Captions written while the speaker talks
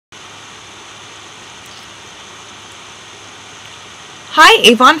Hi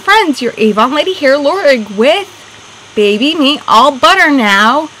Avon friends, your Avon lady here, Laura, with Baby Me All Butter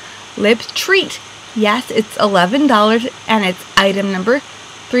Now Lip Treat. Yes, it's $11 and it's item number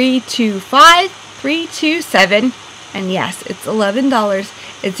 325327. And yes, it's $11.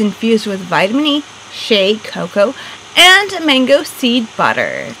 It's infused with vitamin E, shea, cocoa, and mango seed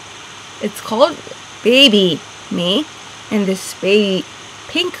butter. It's called Baby Me in this baby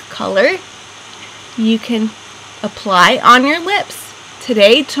pink color. You can apply on your lips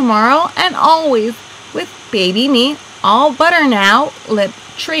today, tomorrow, and always with Baby Me All Butter Now Lip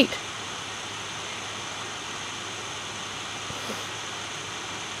Treat.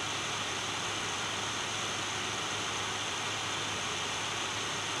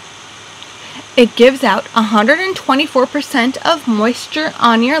 It gives out 124% of moisture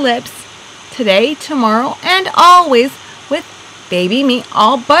on your lips today, tomorrow, and always with Baby Me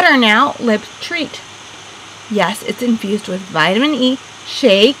All Butter Now Lip Treat. Yes, it's infused with vitamin E,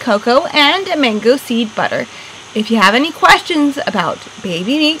 shea, cocoa, and mango seed butter. If you have any questions about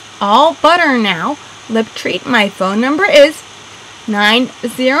Baby Me All Butter Now Lip Treat, my phone number is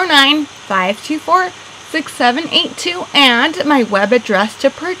 909-524-6782, and my web address to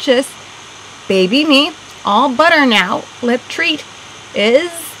purchase Baby Me All Butter Now Lip Treat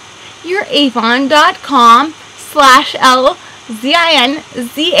is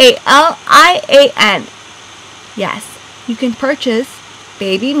youravon.com/LZINZALIAN. Yes, you can purchase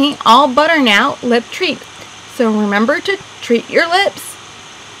Baby Me All Butter Now Lip Treat. So remember to treat your lips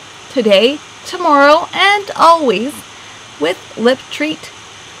today, tomorrow, and always with Lip Treat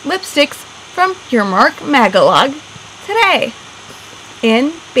lipsticks from your Mark Magalog today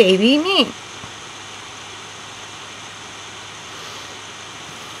in Baby Me.